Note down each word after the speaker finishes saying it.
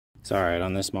It's alright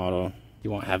on this model.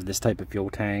 You won't have this type of fuel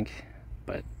tank,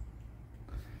 but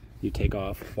you take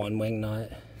off one wing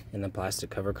nut and the plastic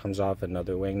cover comes off,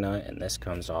 another wing nut, and this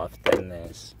comes off, then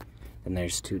this. Then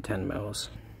there's two 10 mils.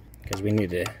 Because we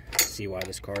need to see why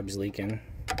this carb's leaking.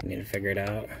 We need to figure it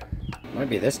out. Might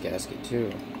be this gasket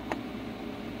too.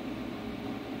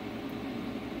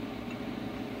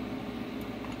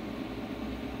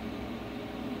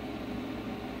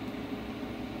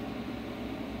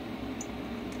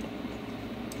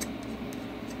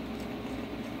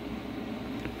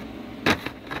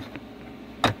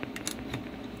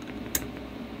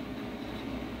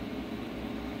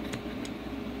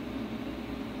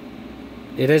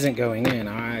 It isn't going in.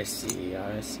 I see.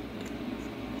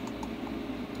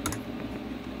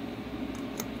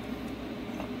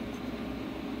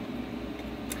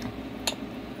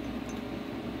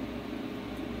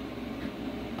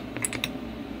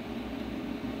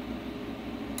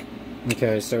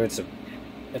 Okay, so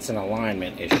it's an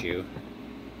alignment issue,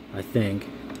 I think.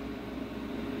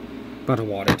 About to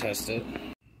water test it.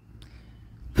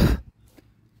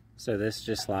 So this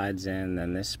just slides in,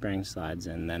 then this spring slides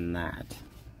in, then that,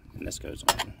 and this goes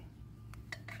on.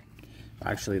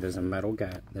 Actually, there's a metal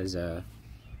there's a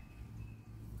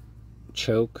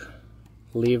choke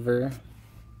lever.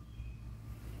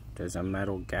 There's a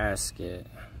metal gasket.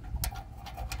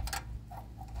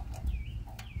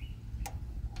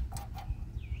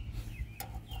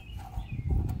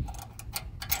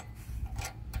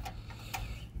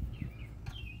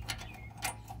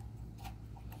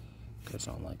 Goes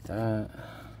on like that.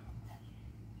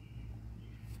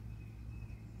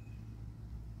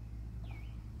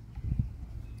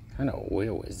 What kind of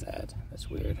oil is that? That's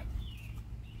weird.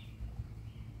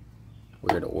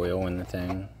 Weird oil in the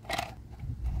thing.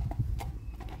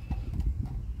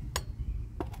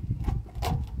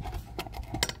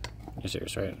 You're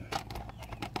serious, right?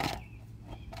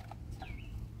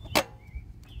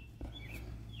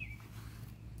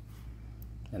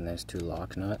 And there's two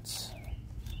lock nuts.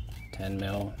 10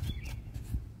 mil.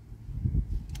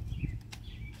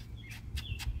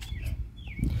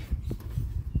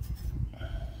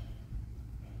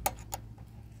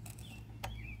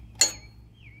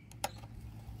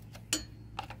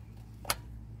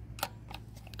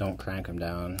 Don't crank them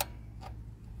down.